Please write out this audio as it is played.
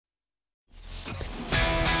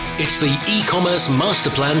It's the e-commerce master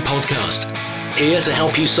plan podcast. Here to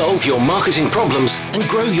help you solve your marketing problems and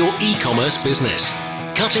grow your e-commerce business.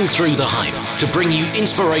 Cutting through the hype to bring you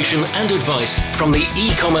inspiration and advice from the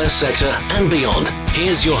e-commerce sector and beyond.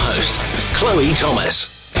 Here's your host, Chloe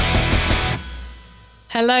Thomas.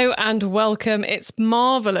 Hello and welcome. It's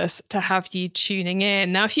marvellous to have you tuning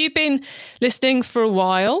in. Now, if you've been listening for a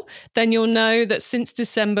while, then you'll know that since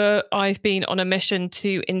December, I've been on a mission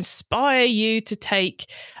to inspire you to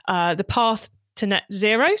take the path to net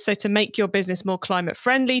zero. So to make your business more climate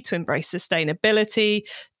friendly, to embrace sustainability,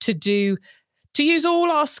 to use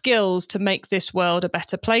all our skills to make this world a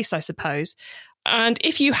better place, I suppose. And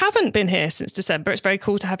if you haven't been here since December, it's very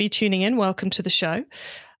cool to have you tuning in. Welcome to the show.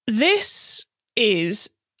 This is,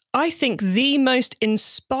 I think, the most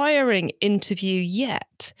inspiring interview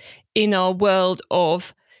yet in our world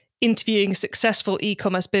of interviewing successful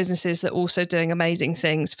e-commerce businesses that are also doing amazing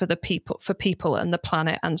things for people and the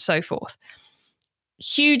planet and so forth.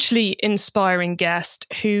 Hugely inspiring guest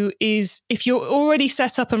who is, if you're already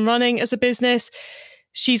set up and running as a business,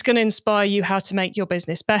 she's going to inspire you how to make your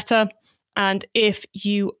business better. And if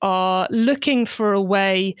you are looking for a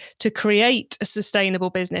way to create a sustainable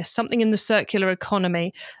business, something in the circular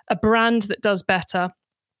economy, a brand that does better,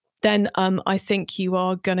 then I think you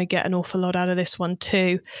are going to get an awful lot out of this one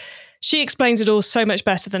too. She explains it all so much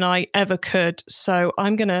better than I ever could. So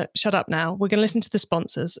I'm going to shut up now. We're going to listen to the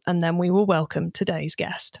sponsors and then we will welcome today's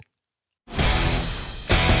guest.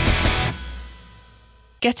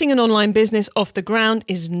 Getting an online business off the ground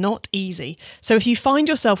is not easy. So if you find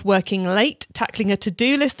yourself working late, tackling a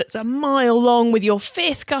to-do list that's a mile long with your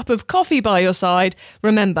fifth cup of coffee by your side,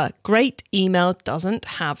 remember, great email doesn't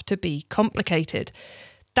have to be complicated.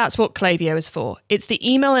 That's what Klaviyo is for. It's the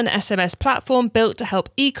email and SMS platform built to help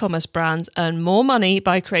e-commerce brands earn more money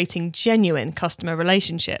by creating genuine customer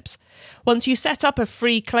relationships. Once you set up a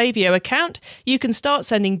free Klaviyo account, you can start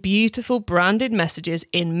sending beautiful branded messages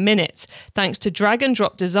in minutes, thanks to drag and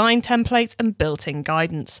drop design templates and built-in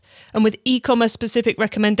guidance. And with e-commerce specific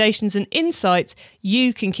recommendations and insights,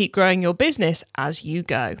 you can keep growing your business as you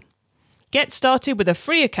go. Get started with a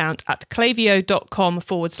free account at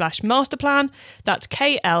klaviyo.com/masterplan. That's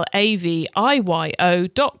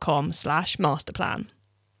KLAVIYO.com/masterplan.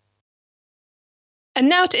 And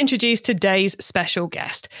now to introduce today's special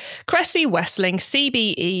guest. Kresse Wessling,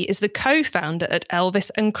 CBE, is the co-founder at Elvis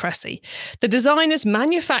Kresse, the designers,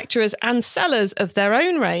 manufacturers and sellers of their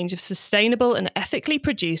own range of sustainable and ethically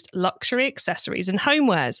produced luxury accessories and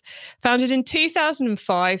homewares. Founded in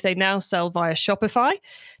 2005, they now sell via Shopify.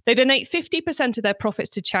 They donate 50% of their profits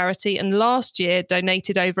to charity and last year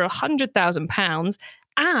donated over £100,000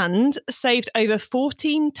 and saved over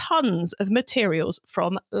 14 tons of materials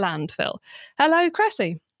from landfill. Hello,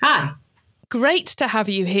 Kresse. Hi. Great to have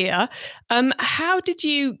you here. How did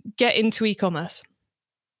you get into e-commerce?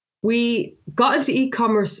 We got into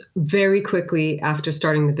e-commerce very quickly after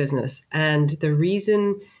starting the business. And the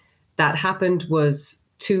reason that happened was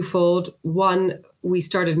twofold. One, we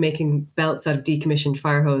started making belts out of decommissioned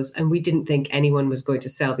fire hose, and we didn't think anyone was going to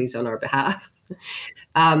sell these on our behalf.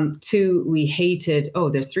 Two, we hated,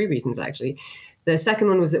 there's three reasons actually. The second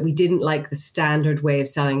one was that we didn't like the standard way of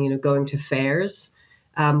selling, going to fairs.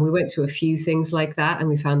 We went to a few things like that and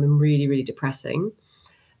we found them really, really depressing.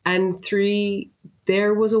 And three,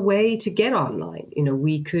 there was a way to get online.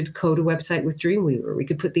 We could code a website with Dreamweaver. We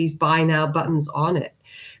could put these buy now buttons on it.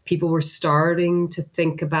 People were starting to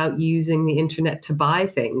think about using the internet to buy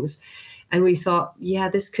things. And we thought,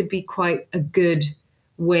 this could be quite a good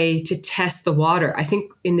way to test the water. I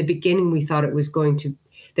think in the beginning, we thought that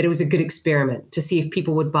it was a good experiment to see if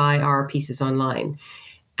people would buy our pieces online.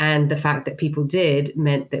 And the fact that people did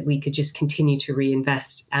meant that we could just continue to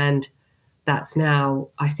reinvest. And that's now,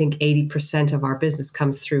 I think 80% of our business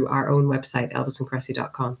comes through our own website,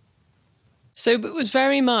 elvisandkresse.com. So it was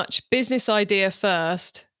very much business idea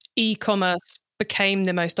first, e-commerce became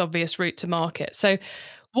the most obvious route to market. So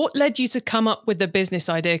what led you to come up with the business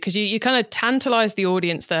idea? Because you kind of tantalized the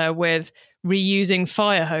audience there with reusing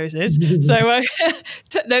fire hoses. So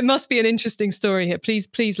there must be an interesting story here.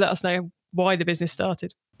 Please let us know why the business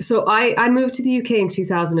started. So I moved to the UK in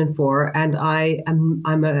 2004, and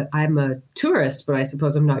I'm a tourist, but I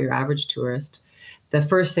suppose I'm not your average tourist. The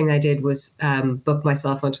first thing I did was book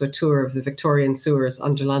myself onto a tour of the Victorian sewers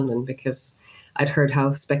under London because I'd heard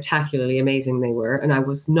how spectacularly amazing they were, and I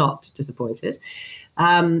was not disappointed.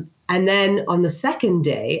 And then on the second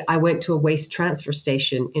day, I went to a waste transfer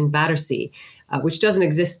station in Battersea, which doesn't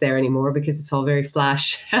exist there anymore because it's all very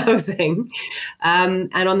flash housing. And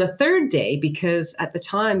on the third day, because at the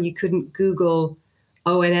time you couldn't Google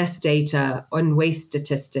ONS data on waste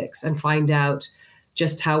statistics and find out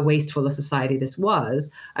just how wasteful a society this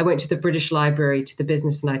was, I went to the British Library, to the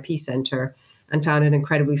Business and IP Centre, and found an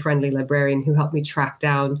incredibly friendly librarian who helped me track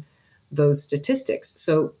down those statistics.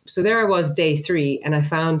 So there I was, day 3, and I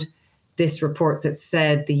found this report that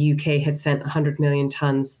said the UK had sent 100 million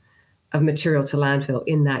tons of material to landfill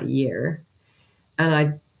in that year. And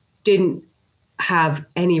I didn't have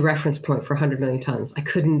any reference point for 100 million tons. I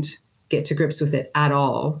couldn't get to grips with it at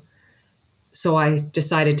all. So I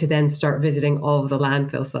decided to then start visiting all of the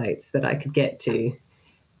landfill sites that I could get to.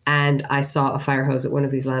 And I saw a fire hose at one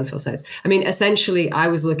of these landfill sites. I mean, essentially, I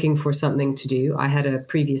was looking for something to do. I had a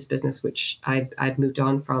previous business, which I'd moved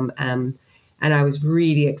on from. And I was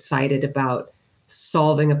really excited about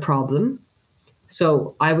solving a problem.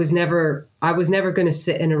 So I was never going to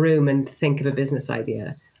sit in a room and think of a business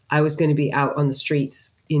idea. I was going to be out on the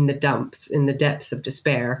streets, in the dumps, in the depths of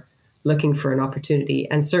despair, looking for an opportunity.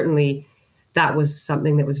 And certainly that was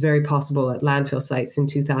something that was very possible at landfill sites in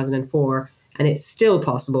 2004. And it's still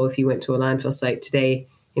possible if you went to a landfill site today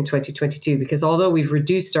in 2022, because although we've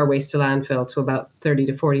reduced our waste to landfill to about 30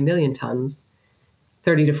 to 40 million tons,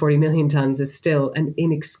 30 to 40 million tons is still an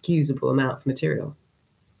inexcusable amount of material.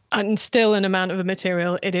 And still an amount of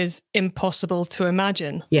material it is impossible to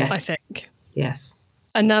imagine, yes. I think. Yes.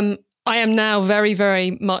 And I am now very,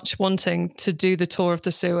 very much wanting to do the tour of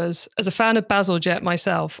the sewers. As a fan of Bazalgette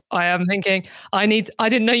myself, I am thinking, I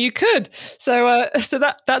didn't know you could. So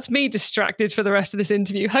that's me distracted for the rest of this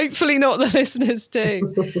interview. Hopefully not the listeners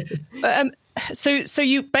too. But, so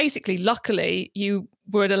you basically, luckily, you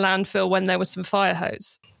were at a landfill when there was some fire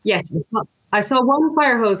hose. Yes. I saw one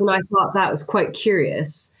fire hose and I thought that was quite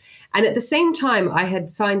curious. And at the same time, I had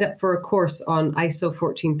signed up for a course on ISO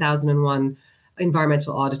 14001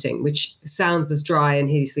 environmental auditing, which sounds as dry and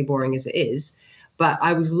hideously boring as it is. But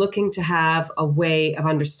I was looking to have a way of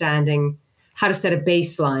understanding how to set a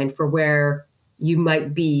baseline for where you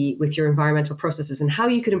might be with your environmental processes and how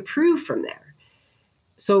you could improve from there.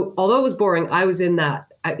 So although it was boring, I was in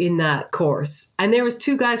that course. And there was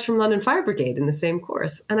 2 guys from London Fire Brigade in the ssame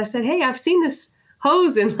course. And I said, hey, I've seen this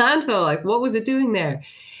hose in landfill. Like, what was it doing there?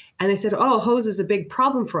 And they said, oh, hose is a big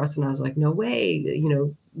problem for us. And I was like, no way,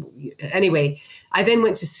 Anyway, I then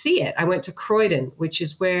went to see it. I went to Croydon, which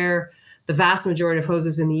is where the vast majority of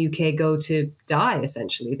hoses in the UK go to die,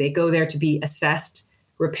 essentially. They go there to be assessed,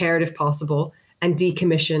 repaired if possible, and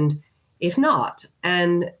decommissioned if not.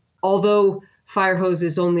 And although fire hose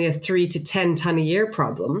is only a 3 to 10 ton a year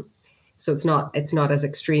problem, so it's not as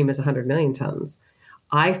extreme as 100 million tons,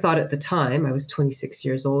 I thought at the time, I was 26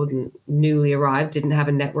 years old and newly arrived, didn't have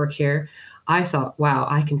a network here. I thought, wow,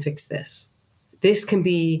 I can fix this. This can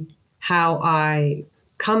be how I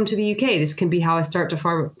come to the UK. This can be how I start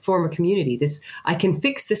to form a community. I can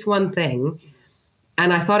fix this one thing.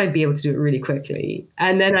 And I thought I'd be able to do it really quickly.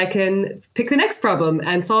 And then I can pick the next problem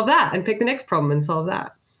and solve that, and pick the next problem and solve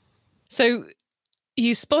that. So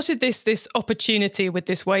you spotted this opportunity with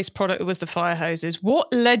this waste product that was the fire hoses.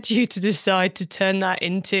 What led you to decide to turn that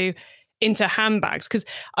into handbags? Because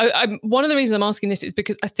one of the reasons I'm asking this is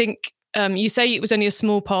because I think you say it was only a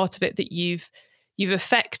small part of it that you've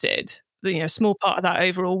affected, small part of that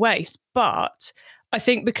overall waste. But I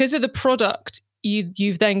think because of the product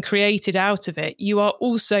you've then created out of it, you are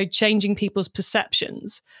also changing people's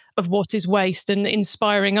perceptions of what is waste and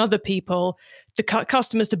inspiring other people, the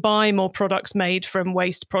customers, to buy more products made from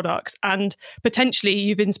waste products. And potentially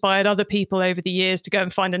you've inspired other people over the years to go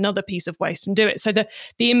and find another piece of waste and do it. So the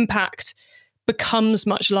impact becomes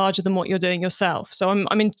much larger than what you're doing yourself. So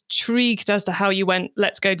I'm intrigued as to how you went,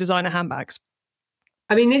 let's go designer handbags.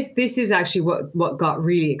 I mean, this is actually what got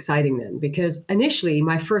really exciting then, because initially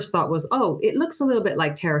my first thought was, oh, it looks a little bit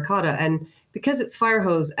like terracotta. And because it's fire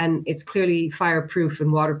hose and it's clearly fireproof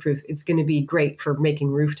and waterproof, it's going to be great for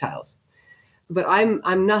making roof tiles. But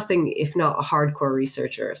I'm nothing if not a hardcore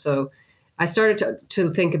researcher. So I started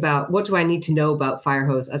to think about, what do I need to know about fire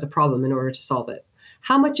hose as a problem in order to solve it?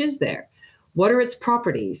 How much is there? What are its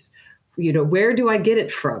properties? Where do I get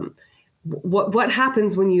it from? What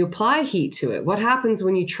happens when you apply heat to it? What happens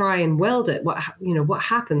when you try and weld it? What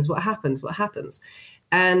happens?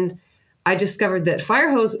 And I discovered that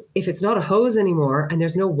fire hose, if it's not a hose anymore and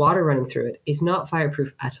there's no water running through it, is not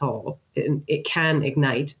fireproof at all. It can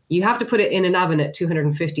ignite. You have to put it in an oven at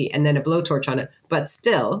 250 and then a blowtorch on it, but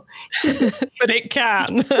still. But it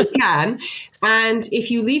can. It can. And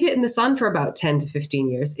if you leave it in the sun for about 10 to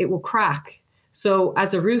 15 years, it will crack. So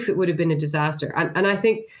as a roof, it would have been a disaster. And I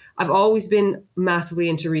think I've always been massively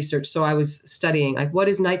into research. So I was studying, like, what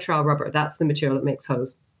is nitrile rubber? That's the material that makes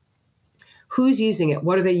hose. Who's using it?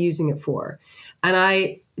 What are they using it for? And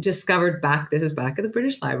I discovered this is back at the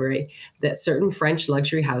British Library, that certain French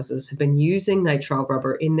luxury houses have been using nitrile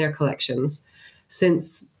rubber in their collections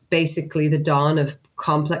since basically the dawn of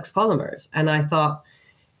complex polymers. And I thought,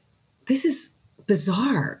 this is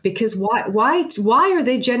bizarre, because why are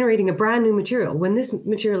they generating a brand new material when this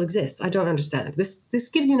material exists? I don't understand. This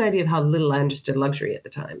gives you an idea of how little I understood luxury at the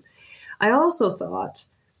time. I also thought,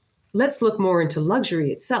 let's look more into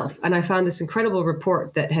luxury itself. And I found this incredible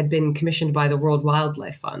report that had been commissioned by the World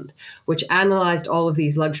Wildlife Fund, which analyzed all of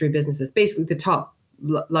these luxury businesses, basically the top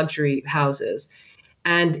luxury houses.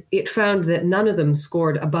 And it found that none of them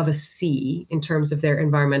scored above a C in terms of their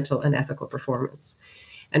environmental and ethical performance.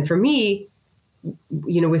 And for me,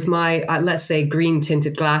 with my, let's say, green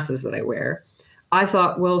tinted glasses that I wear, I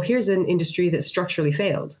thought, well, here's an industry that structurally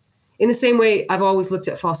failed. In the same way, I've always looked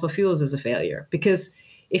at fossil fuels as a failure, because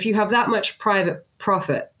if you have that much private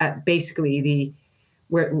profit at basically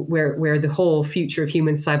where the whole future of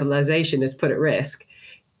human civilization is put at risk,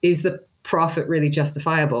 is the profit really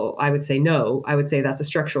justifiable? I would say no. I would say that's a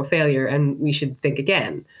structural failure and we should think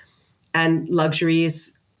again. And luxury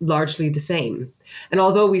is largely the same. And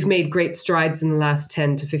although we've made great strides in the last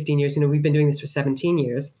 10 to 15 years, we've been doing this for 17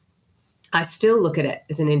 years, I still look at it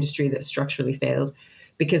as an industry that structurally failed,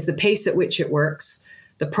 because the pace at which it works,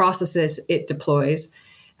 the processes it deploys,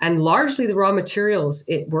 and largely the raw materials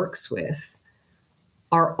it works with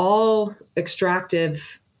are all extractive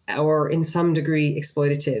or in some degree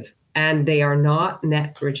exploitative, and they are not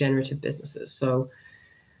net regenerative businesses. So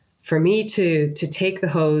for me to take the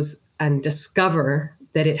hose and discover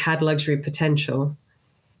that it had luxury potential,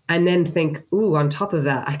 and then think, ooh, on top of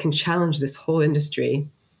that, I can challenge this whole industry,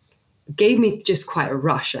 gave me just quite a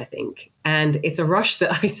rush, I think. And it's a rush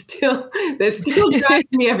that that still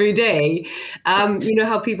drives me every day. You know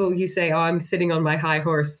how people, you say, oh, I'm sitting on my high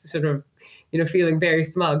horse, sort of, feeling very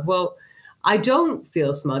smug. Well, I don't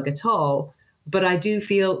feel smug at all, but I do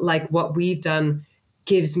feel like what we've done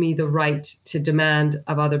gives me the right to demand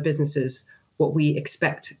of other businesses what we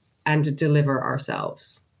expect and to deliver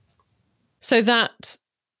ourselves. So that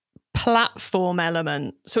platform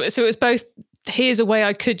element, so it's both, here's a way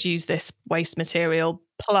I could use this waste material,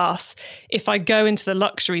 plus if I go into the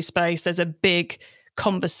luxury space, there's a big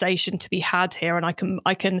conversation to be had here, and I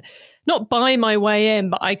can not buy my way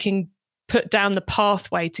in, but I can put down the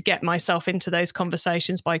pathway to get myself into those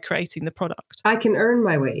conversations by creating the product. I can earn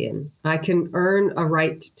my way in. I can earn a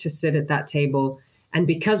right to sit at that table. And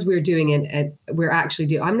because we're doing it, we're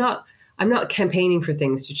actually I'm not campaigning for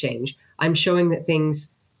things to change. I'm showing that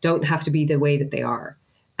things don't have to be the way that they are,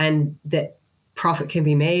 and that profit can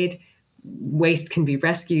be made, waste can be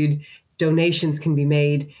rescued, donations can be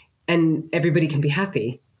made, and everybody can be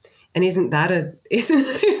happy. And isn't that a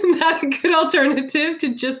good alternative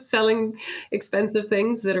to just selling expensive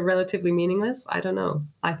things that are relatively meaningless? I don't know.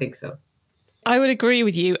 I think so. I would agree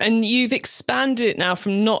with you. And you've expanded it now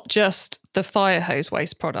from not just the fire hose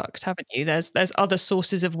waste product, haven't you? There's other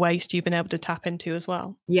sources of waste you've been able to tap into as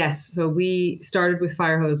well. Yes. So we started with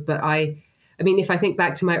fire hose, but I mean, if I think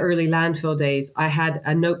back to my early landfill days, I had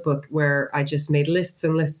a notebook where I just made lists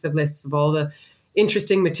and lists of all the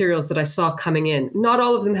interesting materials that I saw coming in. Not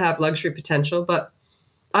all of them have luxury potential, but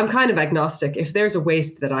I'm kind of agnostic. If there's a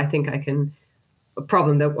waste that I think a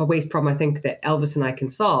waste problem I think that Elvis and I can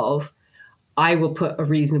solve, I will put a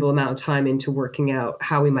reasonable amount of time into working out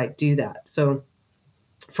how we might do that. So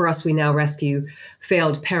for us, we now rescue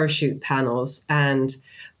failed parachute panels and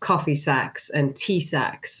coffee sacks and tea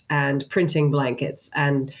sacks and printing blankets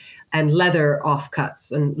and leather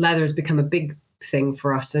offcuts. And leather has become a big thing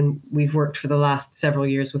for us. And we've worked for the last several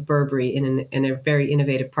years with Burberry in a very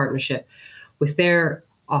innovative partnership with their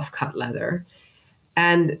offcut leather.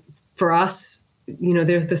 And for us,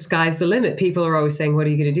 there's the sky's the limit. People are always saying, what are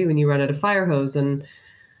you going to do when you run out of fire hose? And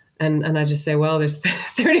I just say, well, there's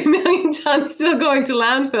 30 million tons still going to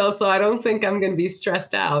landfill, so I don't think I'm going to be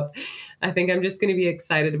stressed out. I think I'm just going to be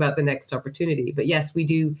excited about the next opportunity. But yes, we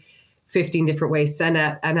do 15 different wastes, and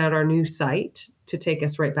at our new site, to take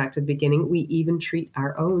us right back to the beginning, we even treat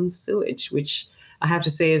our own sewage, which I have to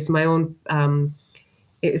say is my own, I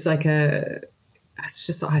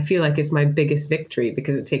feel like it's my biggest victory,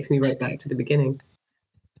 because it takes me right back to the beginning.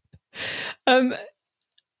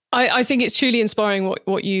 I think it's truly inspiring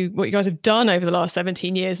what you guys have done over the last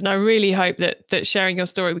 17 years. And I really hope that sharing your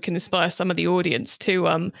story, we can inspire some of the audience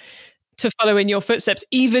to follow in your footsteps,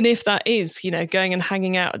 even if that is, going and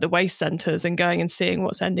hanging out at the waste centres and going and seeing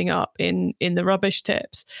what's ending up in the rubbish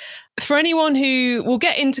tips. For anyone who, we'll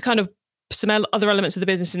get into kind of some other elements of the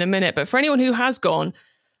business in a minute, but for anyone who has gone,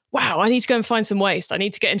 wow, I need to go and find some waste. I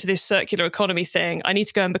need to get into this circular economy thing. I need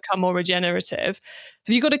to go and become more regenerative.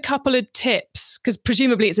 Have you got a couple of tips? Because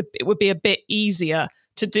presumably it would be a bit easier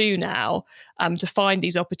to do now, to find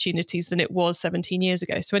these opportunities than it was 17 years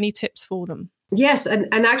ago. So any tips for them? Yes. And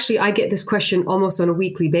actually, I get this question almost on a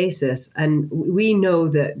weekly basis. And we know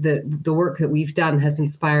that the work that we've done has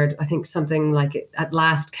inspired, I think, something like, at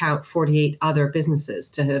last count, 48 other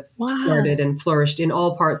businesses to have started and flourished in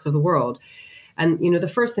all parts of the world. And, the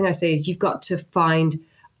first thing I say is you've got to find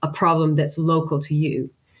a problem that's local to you.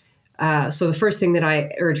 So the first thing that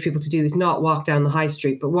I urge people to do is not walk down the high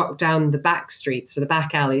street, but walk down the back streets or the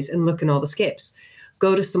back alleys and look in all the skips.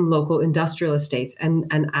 Go to some local industrial estates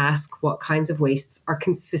and ask what kinds of wastes are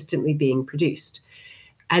consistently being produced.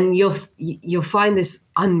 And you'll find this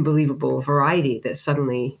unbelievable variety that's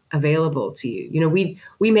suddenly available to you.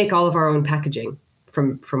 We make all of our own packaging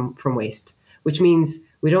from waste, which means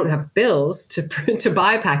we don't have bills to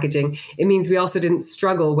buy packaging. It means we also didn't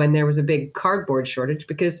struggle when there was a big cardboard shortage,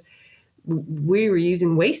 because we were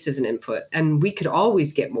using waste as an input, and we could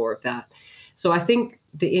always get more of that. So I think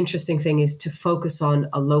the interesting thing is to focus on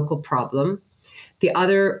a local problem. The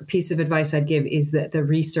other piece of advice I'd give is that the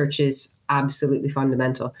research is absolutely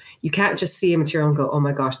fundamental. You can't just see a material and go, oh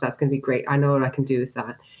my gosh, that's going to be great. I know what I can do with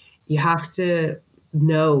that. You have to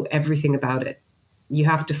know everything about it. You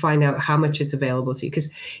have to find out how much is available to you.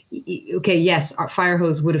 Because, okay, yes, our fire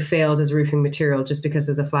hose would have failed as roofing material just because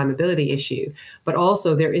of the flammability issue. But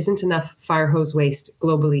also, there isn't enough fire hose waste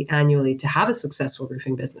globally annually to have a successful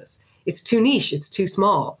roofing business. It's too niche. It's too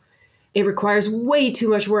small. It requires way too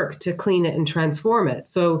much work to clean it and transform it.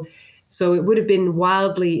 So it would have been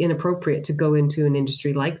wildly inappropriate to go into an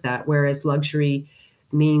industry like that, whereas luxury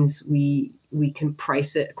means we can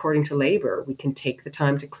price it according to labor. We can take the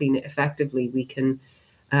time to clean it effectively. We can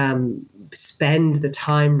spend the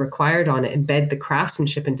time required on it, embed the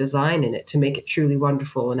craftsmanship and design in it to make it truly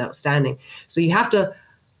wonderful and outstanding. So you have to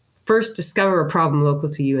first discover a problem local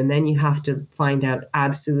to you, and then you have to find out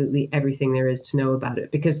absolutely everything there is to know about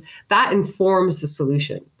it, because that informs the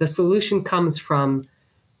solution. The solution comes from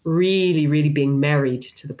really, really being married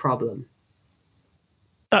to the problem.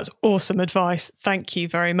 That's awesome advice. Thank you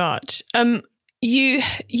very much.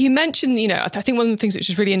 You mentioned, I think one of the things which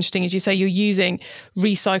is really interesting is you say you're using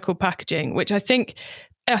recycled packaging, which I think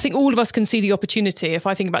all of us can see the opportunity. If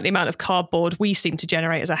I think about the amount of cardboard we seem to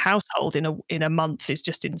generate as a household in a month is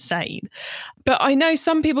just insane. But I know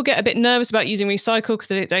some people get a bit nervous about using recycled because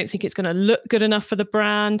they don't think it's going to look good enough for the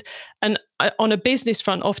brand. And on a business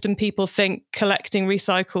front, often people think collecting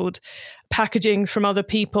recycled packaging from other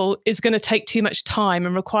people is going to take too much time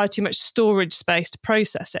and require too much storage space to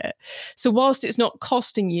process it. So whilst it's not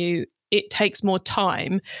costing you, it takes more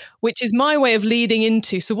time, which is my way of leading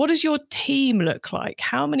into. So what does your team look like?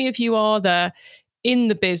 How many of you are there in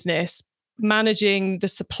the business managing the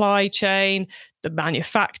supply chain, the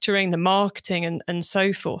manufacturing, the marketing, and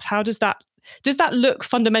so forth? How does that look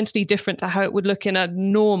fundamentally different to how it would look in a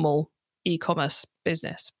normal e-commerce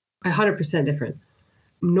business? 100% different.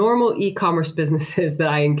 Normal e-commerce businesses that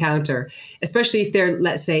I encounter, especially if they're,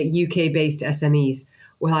 let's say, UK-based SMEs,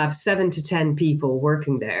 will have 7 to 10 people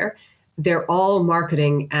working there. They're all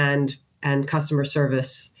marketing and customer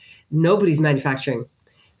service. Nobody's manufacturing.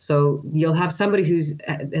 So you'll have somebody who's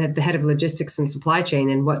at the head of logistics and supply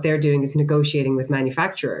chain, and what they're doing is negotiating with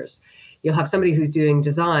manufacturers. You'll have somebody who's doing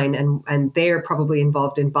design, and they're probably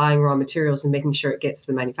involved in buying raw materials and making sure it gets to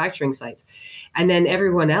the manufacturing sites. And then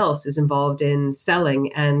everyone else is involved in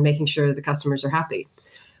selling and making sure the customers are happy.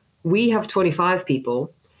 We have 25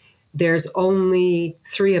 people. There's only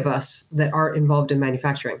 3 of us that aren't involved in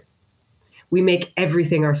manufacturing. We make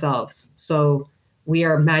everything ourselves. So we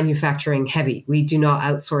are manufacturing heavy. We do not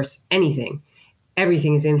outsource anything.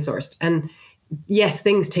 Everything is insourced. And yes,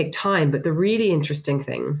 things take time, but the really interesting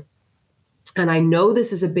thing, and I know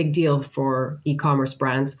this is a big deal for e-commerce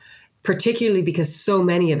brands, particularly because so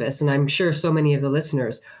many of us, and I'm sure so many of the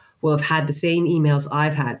listeners, will have had the same emails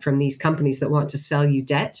I've had from these companies that want to sell you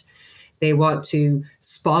debt. They want to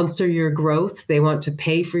sponsor your growth. They want to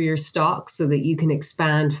pay for your stock so that you can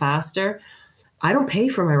expand faster. I don't pay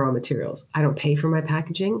for my raw materials. I don't pay for my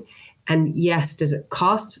packaging. And yes, does it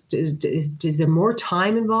cost? Is there more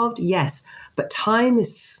time involved? Yes, but time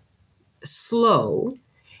is slow,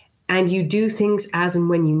 and you do things as and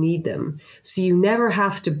when you need them. So you never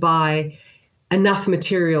have to buy enough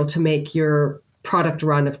material to make your product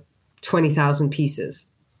run of 20,000 pieces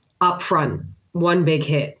up front, one big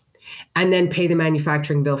hit, and then pay the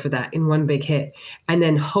manufacturing bill for that in one big hit, and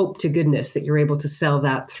then hope to goodness that you're able to sell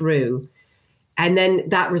that through. And then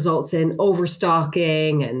that results in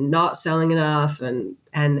overstocking and not selling enough and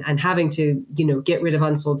and having to, get rid of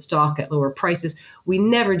unsold stock at lower prices. We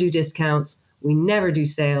never do discounts. We never do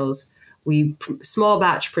sales. We small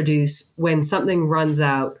batch produce. When something runs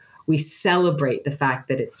out, we celebrate the fact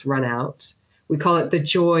that it's run out. We call it the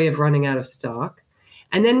joy of running out of stock.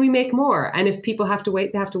 And then we make more. And if people have to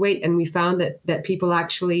wait, they have to wait. And we found that people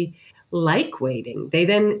actually like waiting. They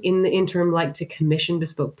then, in the interim, like to commission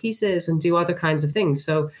bespoke pieces and do other kinds of things.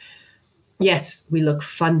 So yes, we look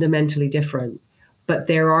fundamentally different, but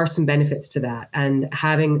there are some benefits to that. And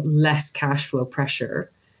having less cash flow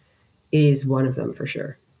pressure is one of them for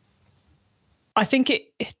sure. I think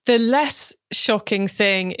the less shocking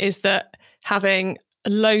thing is that having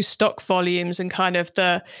low stock volumes and kind of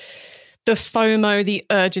the FOMO, the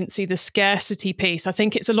urgency, the scarcity piece, I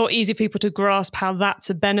think it's a lot easier for people to grasp how that's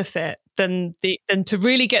a benefit than to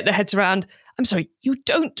really get their heads around, I'm sorry, you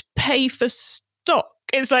don't pay for stock.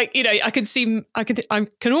 It's like, I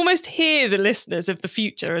can almost hear the listeners of the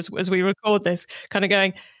future as we record this kind of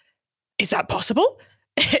going, is that possible?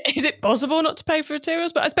 Is it possible not to pay for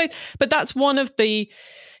materials? But I suppose, that's one of the,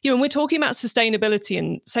 when we're talking about sustainability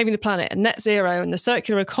and saving the planet and net zero and the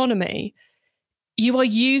circular economy, you are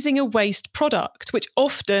using a waste product, which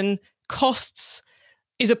often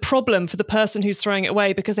is a problem for the person who's throwing it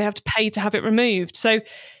away because they have to pay to have it removed. So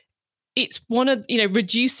it's one of,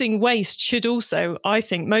 reducing waste should also, I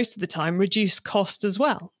think, most of the time reduce cost as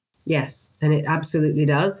well. Yes, and it absolutely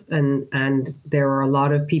does. And there are a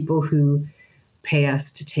lot of people who pay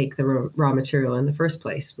us to take the raw material in the first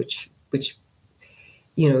place, which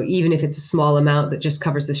even if it's a small amount that just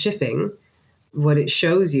covers the shipping, what it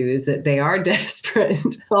shows you is that they are desperate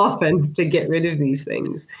often to get rid of these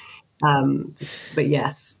things. But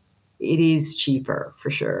yes, it is cheaper for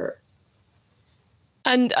sure.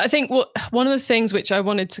 And I think one of the things which I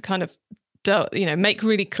wanted to kind of make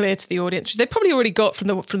really clear to the audience, which they probably already got from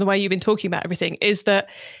the way you've been talking about everything, is that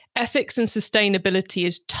ethics and sustainability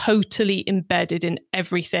is totally embedded in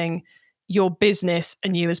everything your business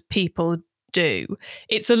and you as people do.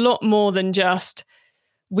 It's a lot more than just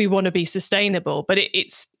we want to be sustainable, but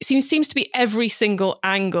it seems to be every single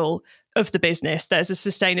angle of the business. There's a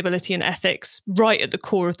sustainability and ethics right at the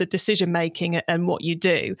core of the decision making and what you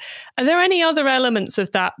do. Are there any other elements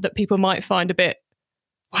of that people might find a bit,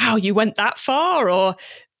 wow, you went that far, or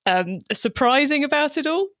surprising about it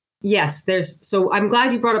all? Yes, so I'm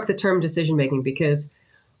glad you brought up the term decision making, because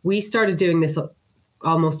we started doing this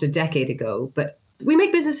almost a decade ago, but we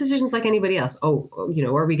make business decisions like anybody else. Are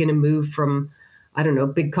we going to move from, I don't know,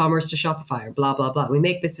 big commerce to Shopify or blah, blah, blah. We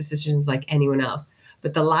make business decisions like anyone else.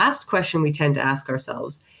 But the last question we tend to ask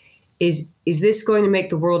ourselves is this going to make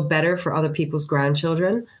the world better for other people's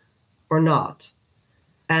grandchildren or not?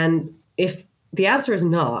 And if the answer is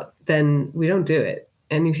not, then we don't do it.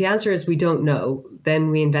 And if the answer is we don't know,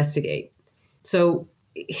 then we investigate. So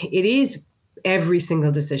it is every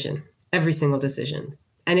single decision.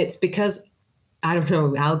 And it's because, I don't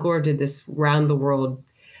know, Al Gore did this round the world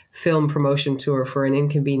film promotion tour for An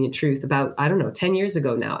Inconvenient Truth about, 10 years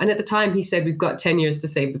ago now. And at the time he said, we've got 10 years to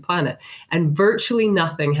save the planet. And virtually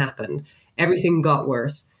nothing happened. Everything got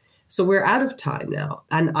worse. So we're out of time now.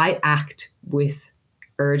 And I act with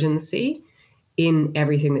urgency in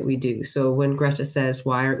everything that we do. So when Greta says,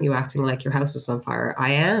 why aren't you acting like your house is on fire?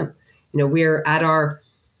 I am. We're at our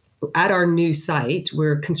new site,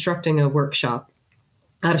 we're constructing a workshop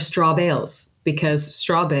out of straw bales, because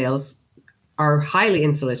straw bales are highly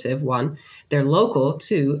insulative, one, they're local,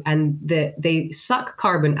 two, and they suck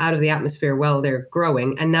carbon out of the atmosphere while they're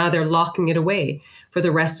growing, and now they're locking it away for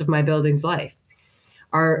the rest of my building's life.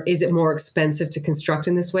 Is it more expensive to construct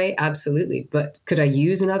in this way? Absolutely. But could I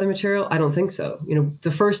use another material? I don't think so.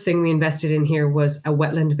 The first thing we invested in here was a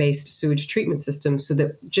wetland-based sewage treatment system, so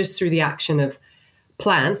that just through the action of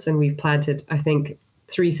plants, and we've planted, I think,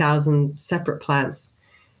 3,000 separate plants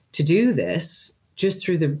to do this, just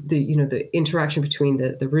through the interaction between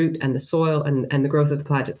the root and the soil and the growth of the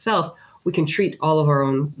plant itself, we can treat all of our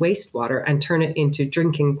own wastewater and turn it into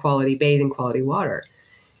drinking quality, bathing quality water.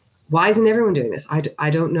 Why isn't everyone doing this? I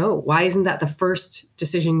don't know. Why isn't that the first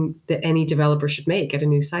decision that any developer should make at a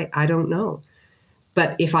new site? I don't know.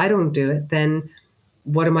 But if I don't do it, then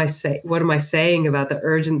what am I saying about the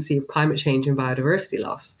urgency of climate change and biodiversity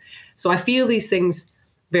loss? So I feel these things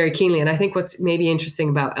very keenly. And I think what's maybe interesting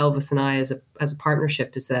about Elvis and I as a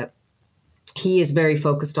partnership is that he is very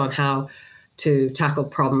focused on how to tackle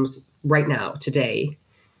problems right now, today.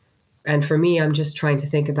 And for me, I'm just trying to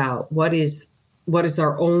think about what is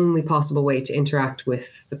our only possible way to interact with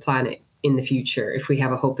the planet in the future if we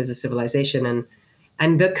have a hope as a civilization.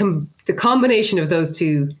 And the combination of those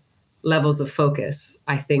two levels of focus,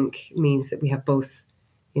 I think, means that we have both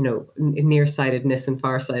nearsightedness and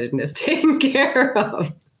farsightedness taken care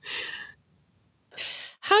of.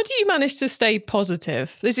 How do you manage to stay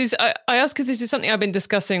positive? I ask because this is something I've been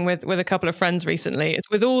discussing with a couple of friends recently. It's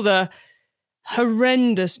with all the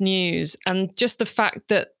horrendous news and just the fact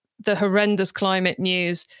that the horrendous climate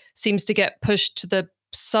news seems to get pushed to the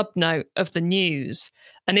subnote of the news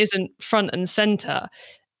and isn't front and center.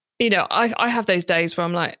 I have those days where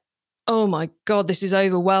I'm like, oh my God, this is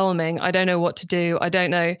overwhelming. I don't know what to do. I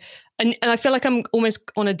don't know. And I feel like I'm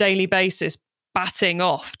almost on a daily basis batting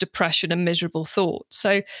off depression and miserable thoughts.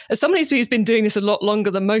 So as somebody who's been doing this a lot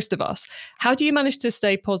longer than most of us, how do you manage to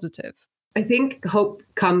stay positive? I think hope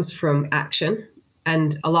comes from action.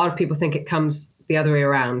 And a lot of people think it comes the other way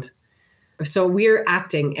around. So we're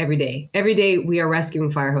acting every day. Every day we are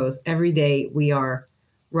rescuing fire hose. Every day we are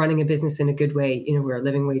running a business in a good way. We're a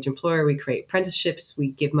living wage employer. We create apprenticeships.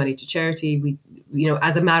 We give money to charity. We,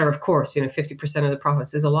 as a matter of course, 50% of the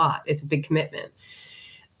profits is a lot. It's a big commitment.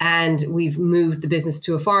 And we've moved the business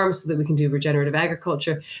to a farm so that we can do regenerative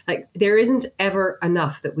agriculture. Like, there isn't ever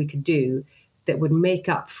enough that we could do that would make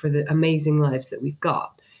up for the amazing lives that we've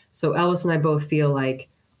got. So Elvis and I both feel like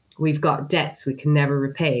we've got debts we can never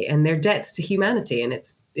repay, and they're debts to humanity. And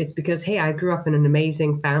it's because, hey, I grew up in an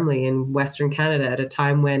amazing family in Western Canada at a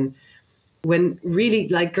time when really,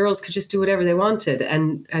 like, girls could just do whatever they wanted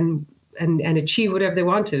and achieve whatever they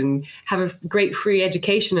wanted and have a great free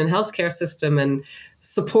education and healthcare system and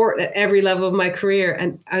support at every level of my career.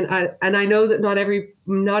 And I know that not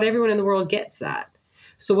everyone in the world gets that.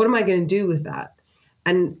 So what am I going to do with that?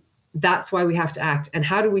 And that's why we have to act. And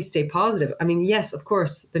how do we stay positive? I mean, yes, of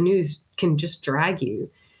course, the news can just drag you,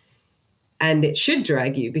 and it should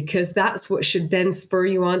drag you, because that's what should then spur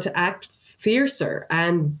you on to act fiercer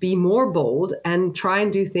and be more bold and try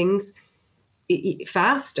and do things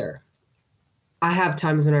faster. I have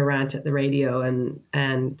times when I rant at the radio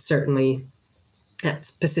and certainly at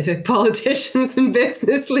specific politicians and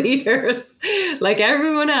business leaders, like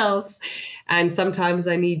everyone else. And sometimes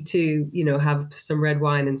I need to, have some red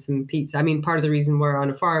wine and some pizza. I mean, part of the reason we're on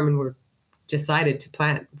a farm and we're decided to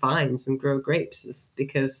plant vines and grow grapes is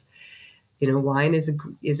because, wine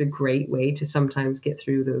is a great way to sometimes get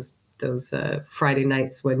through those Friday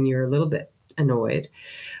nights when you're a little bit annoyed.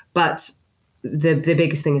 But the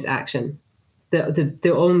biggest thing is action.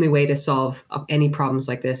 The only way to solve any problems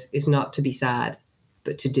like this is not to be sad,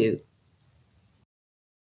 but to do.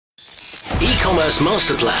 E-commerce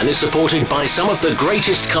Master Plan is supported by some of the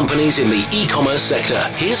greatest companies in the e-commerce sector.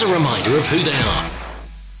 Here's a reminder of who they are.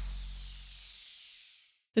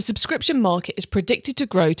 The subscription market is predicted to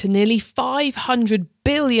grow to nearly $500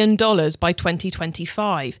 billion by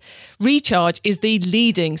 2025. Recharge is the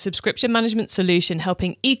leading subscription management solution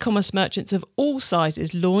helping e-commerce merchants of all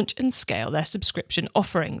sizes launch and scale their subscription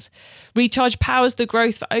offerings. Recharge powers the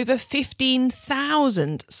growth for over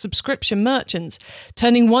 15,000 subscription merchants,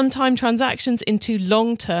 turning one-time transactions into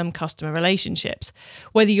long-term customer relationships.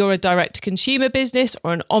 Whether you're a direct-to-consumer business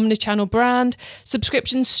or an omnichannel brand,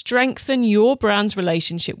 subscriptions strengthen your brand's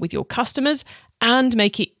relationship with your customers and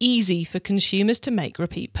make it easy for consumers to make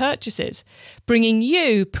repeat purchases, bringing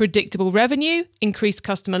you predictable revenue, increased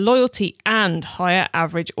customer loyalty, and higher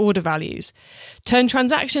average order values. Turn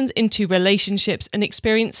transactions into relationships and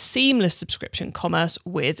experience seamless subscription commerce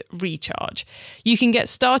with Recharge. You can get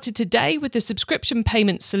started today with the subscription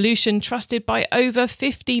payment solution trusted by over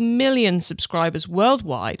 50 million subscribers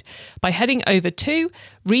worldwide by heading over to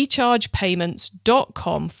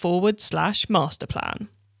rechargepayments.com/masterplan.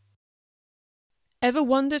 Ever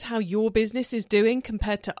wondered how your business is doing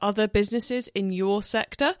compared to other businesses in your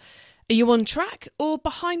sector? Are you on track or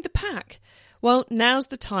behind the pack? Well, now's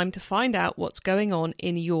the time to find out what's going on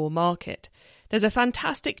in your market. There's a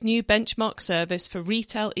fantastic new benchmark service for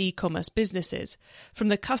retail e-commerce businesses from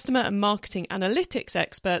the customer and marketing analytics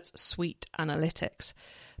experts Suite Analytics.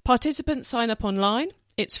 Participants sign up online.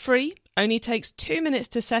 It's free, only takes 2 minutes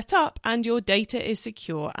to set up, and your data is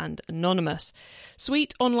secure and anonymous.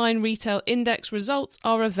 Suite Online Retail Index results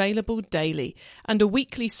are available daily, and a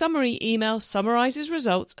weekly summary email summarises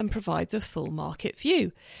results and provides a full market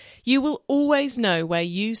view. You will always know where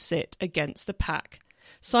you sit against the pack.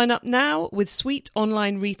 Sign up now with Suite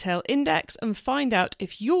Online Retail Index and find out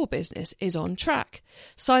if your business is on track.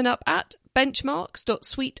 Sign up at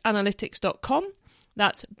benchmarks.suiteanalytics.com.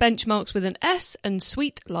 That's benchmarks with an S and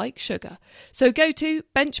sweet like sugar. So go to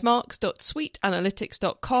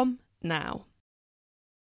benchmarks.suiteanalytics.com now.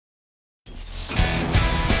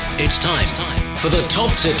 It's time for the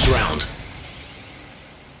top tips round.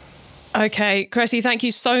 Okay, Kresse, thank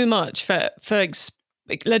you so much for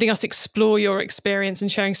letting us explore your experience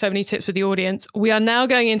and sharing so many tips with the audience. We are now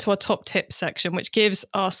going into our top tips section, which gives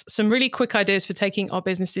us some really quick ideas for taking our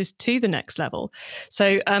businesses to the next level.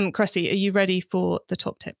 So, Kresse, are you ready for the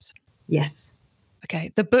top tips? Yes.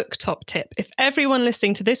 Okay, the book top tip. If everyone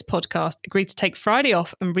listening to this podcast agreed to take Friday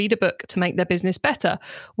off and read a book to make their business better,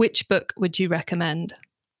 which book would you recommend?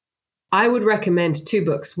 I would recommend two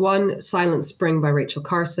books. One, Silent Spring by Rachel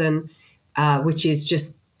Carson, which is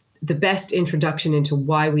just the best introduction into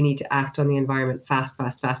why we need to act on the environment fast.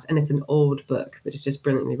 And it's an old book, but it's just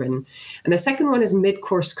brilliantly written. And the second one is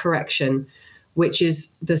Mid-Course Correction, which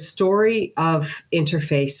is the story of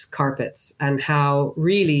Interface Carpets and how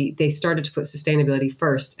really they started to put sustainability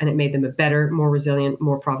first, and it made them a better, more resilient,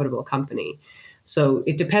 more profitable company. So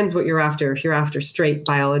it depends what you're after. If you're after straight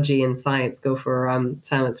biology and science, go for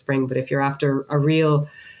Silent Spring. But if you're after a real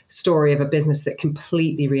story of a business that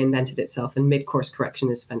completely reinvented itself, and Mid-Course Correction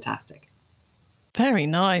is fantastic. Very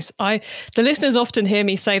nice. The listeners often hear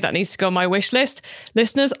me say that needs to go on my wish list.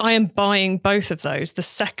 Listeners, I am buying both of those the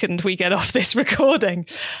second we get off this recording.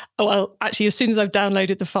 Well, actually, as soon as I've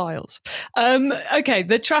downloaded the files. Okay,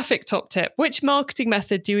 the traffic top tip. Which marketing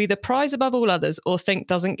method do you either prize above all others or think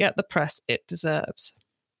doesn't get the press it deserves?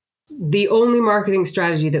 The only marketing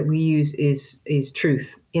strategy that we use is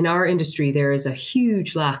truth. In our industry, there is a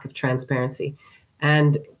huge lack of transparency.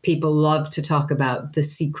 And people love to talk about the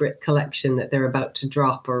secret collection that they're about to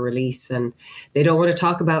drop or release. And they don't want to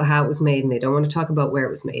talk about how it was made, and they don't want to talk about where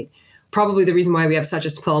it was made. Probably the reason why we have such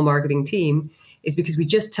a small marketing team is because we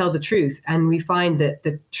just tell the truth. And we find that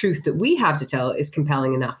the truth that we have to tell is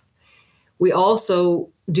compelling enough. We also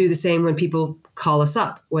do the same when people call us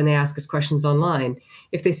up, when they ask us questions online.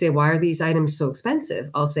 If they say, why are these items so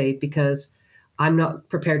expensive? I'll say, because I'm not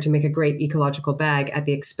prepared to make a great ecological bag at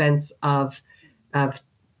the expense of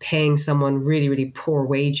paying someone really, really poor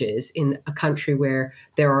wages in a country where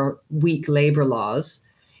there are weak labor laws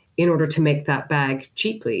in order to make that bag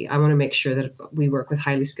cheaply. I want to make sure that we work with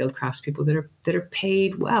highly skilled craftspeople that are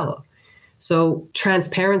paid well. So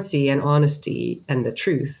transparency and honesty and the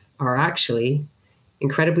truth are actually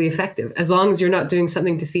incredibly effective. As long as you're not doing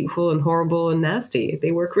something deceitful and horrible and nasty,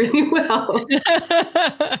 they work really well.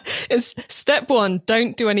 It's step one,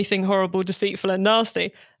 don't do anything horrible, deceitful and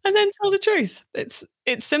nasty, and then tell the truth. It's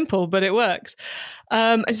simple, but it works.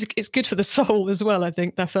 It's good for the soul as well, I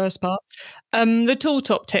think, that first part. The tool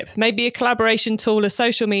top tip, maybe a collaboration tool, a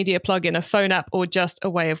social media plugin, a phone app, or just a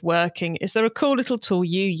way of working. Is there a cool little tool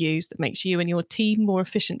you use that makes you and your team more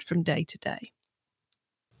efficient from day to day?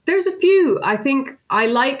 There's a few. I think I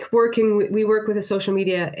like we work with a social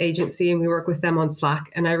media agency and we work with them on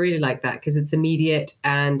Slack. And I really like that because it's immediate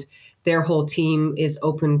and their whole team is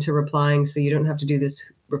open to replying. So you don't have to do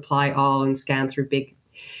this reply all and scan through big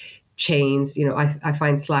chains. You know, I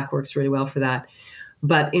find Slack works really well for that.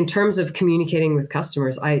 But in terms of communicating with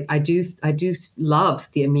customers, I do love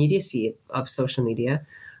the immediacy of social media.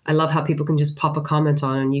 I love how people can just pop a comment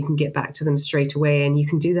on and you can get back to them straight away. And you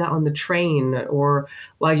can do that on the train or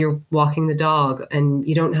while you're walking the dog, and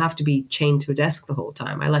you don't have to be chained to a desk the whole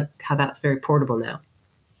time. I like how that's very portable now.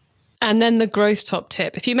 And then the growth top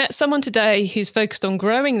tip. If you met someone today who's focused on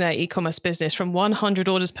growing their e-commerce business from 100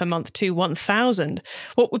 orders per month to 1,000,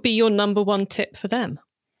 what would be your number one tip for them?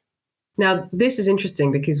 Now, this is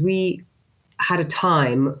interesting because we had a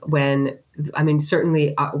time when, I mean,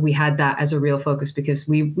 certainly we had that as a real focus because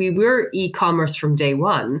we were e-commerce from day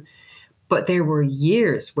one, but there were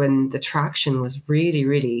years when the traction was really,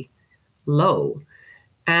 really low.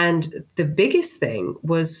 And the biggest thing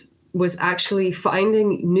was actually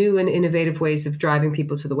finding new and innovative ways of driving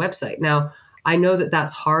people to the website. Now, I know that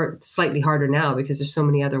that's hard, slightly harder now because there's so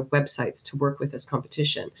many other websites to work with as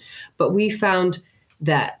competition. But we found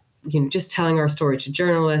that, you know, just telling our story to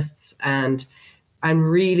journalists and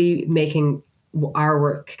really making our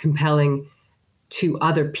work compelling to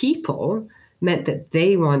other people meant that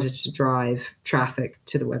they wanted to drive traffic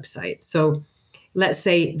to the website. So let's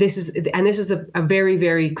say this is a very,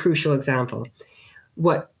 very crucial example.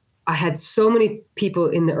 What I had so many people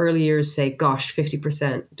in the early years say, gosh,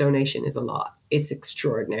 50% donation is a lot. It's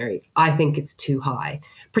extraordinary. I think it's too high.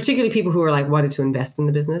 Particularly people who are like wanted to invest in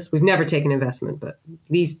the business. We've never taken investment, but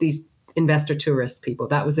these investor tourist people,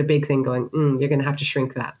 that was the big thing going, you're going to have to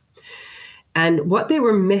shrink that. And what they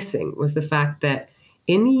were missing was the fact that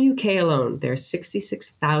in the UK alone, there's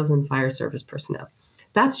 66,000 fire service personnel.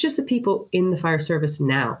 That's just the people in the fire service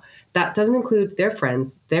now. That doesn't include their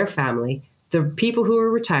friends, their family, the people who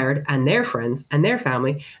are retired and their friends and their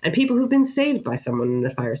family, and people who've been saved by someone in the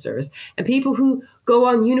fire service, and people who go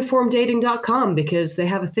on uniformdating.com because they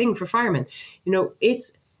have a thing for firemen. You know,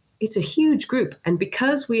 it's a huge group. And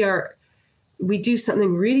because we are we do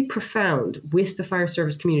something really profound with the fire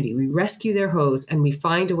service community. We rescue their hose and we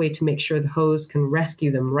find a way to make sure the hose can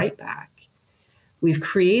rescue them right back. We've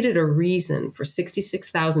created a reason for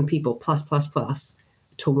 66,000 people plus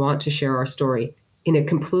to want to share our story in a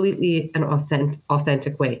completely and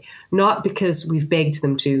authentic way. Not because we've begged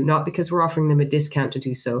them to, not because we're offering them a discount to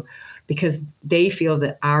do so, because they feel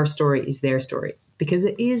that our story is their story, because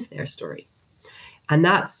it is their story. And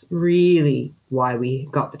that's really why we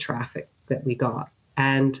got the traffic that we got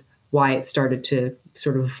and why it started to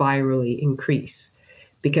sort of virally increase.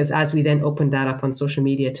 Because as we then opened that up on social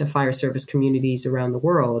media to fire service communities around the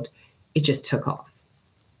world, it just took off.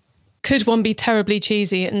 Could one be terribly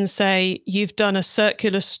cheesy and say you've done a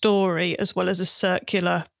circular story as well as a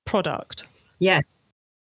circular product? Yes.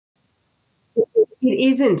 It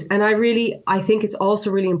isn't. And I think it's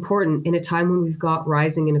also really important in a time when we've got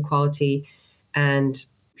rising inequality and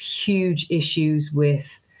huge issues with,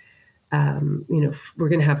 we are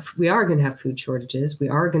going to have food shortages. We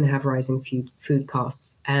are going to have rising food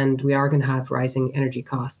costs, and we are going to have rising energy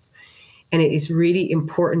costs. And it is really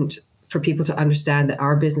important for people to understand that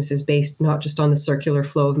our business is based not just on the circular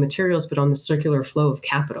flow of materials, but on the circular flow of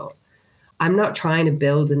capital. I'm not trying to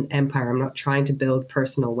build an empire. I'm not trying to build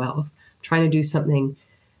personal wealth. I'm trying to do something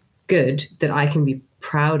good that I can be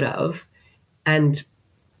proud of. And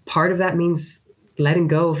part of that means letting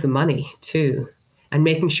go of the money too, and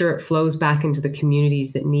making sure it flows back into the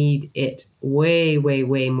communities that need it way, way,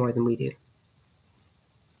 way more than we do.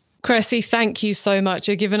 Kresse, thank you so much.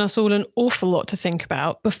 You've given us all an awful lot to think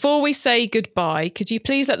about. Before we say goodbye, could you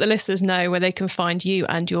please let the listeners know where they can find you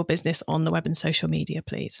and your business on the web and social media,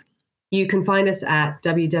 please? You can find us at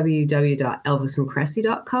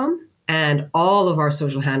www.elvisandkresse.com, and all of our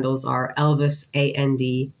social handles are Elvis,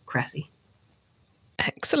 A-N-D, Kresse.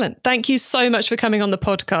 Excellent. Thank you so much for coming on the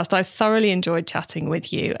podcast. I thoroughly enjoyed chatting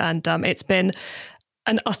with you, and it's been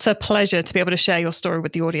an utter pleasure to be able to share your story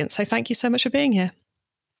with the audience. So thank you so much for being here.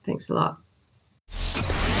 Thanks a lot.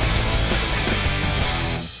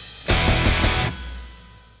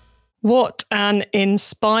 What an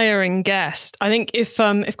inspiring guest. I think if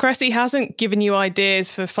Kresse hasn't given you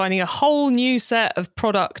ideas for finding a whole new set of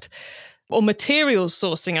product or materials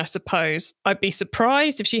sourcing, I suppose, I'd be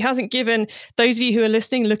surprised if she hasn't given those of you who are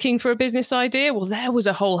listening looking for a business idea, well, there was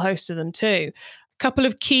a whole host of them too. Couple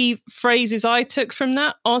of key phrases I took from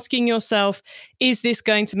that: asking yourself, is this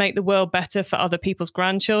going to make the world better for other people's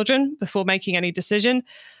grandchildren before making any decision?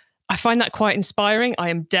 I find that quite inspiring. I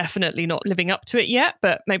am definitely not living up to it yet,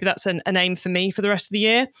 but maybe that's an aim for me for the rest of the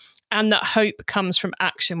year. And that hope comes from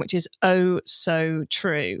action, which is oh so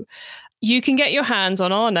true. You can get your hands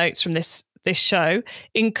on our notes from this show,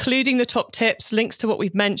 including the top tips, links to what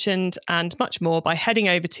we've mentioned, and much more by heading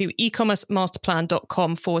over to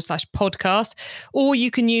ecommercemasterplan.com/podcast, or you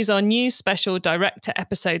can use our new special direct to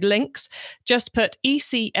episode links. Just put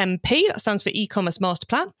ECMP, that stands for e-commerce master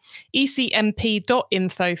plan,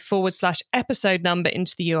 ecmp.info/episode number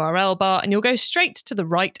into the URL bar, and you'll go straight to the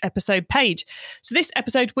right episode page. So this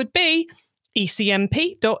episode would be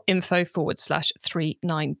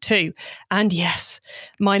ecmp.info/392. And yes,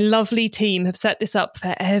 my lovely team have set this up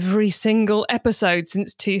for every single episode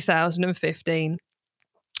since 2015.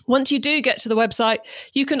 Once you do get to the website,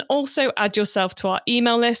 you can also add yourself to our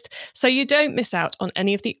email list so you don't miss out on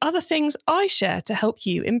any of the other things I share to help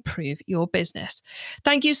you improve your business.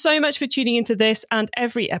 Thank you so much for tuning into this and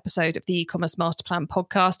every episode of the E-commerce Master Plan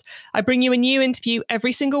podcast. I bring you a new interview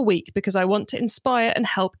every single week because I want to inspire and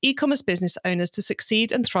help e-commerce business owners to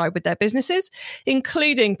succeed and thrive with their businesses,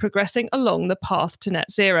 including progressing along the path to net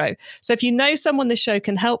zero. So if you know someone this show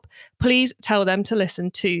can help, please tell them to listen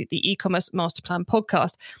to the E-commerce Master Plan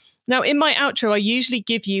podcast. Now, in my outro, I usually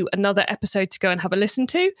give you another episode to go and have a listen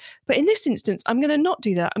to, but in this instance, I'm going to not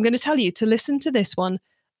do that. I'm going to tell you to listen to this one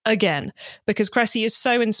again, because Kresse is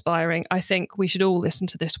so inspiring. I think we should all listen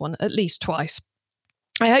to this one at least twice.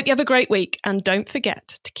 I hope you have a great week, and don't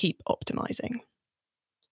forget to keep optimizing.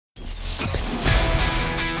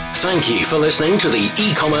 Thank you for listening to the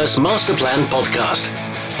E-commerce Master Plan podcast.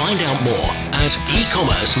 Find out more at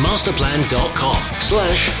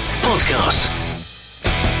ecommercemasterplan.com/podcast.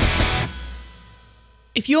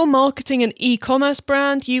 If you're marketing an e-commerce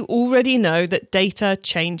brand, you already know that data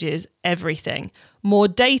changes everything. More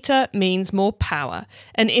data means more power.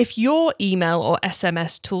 And if your email or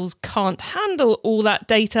SMS tools can't handle all that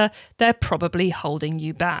data, they're probably holding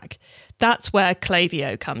you back. That's where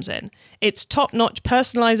Klaviyo comes in. Its top-notch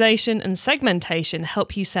personalization and segmentation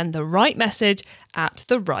help you send the right message at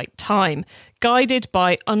the right time, guided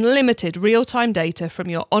by unlimited real-time data from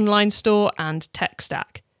your online store and tech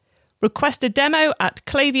stack. Request a demo at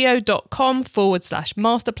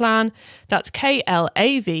klaviyo.com/masterplan. That's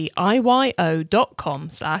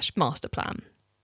KLAVIYO.com/masterplan.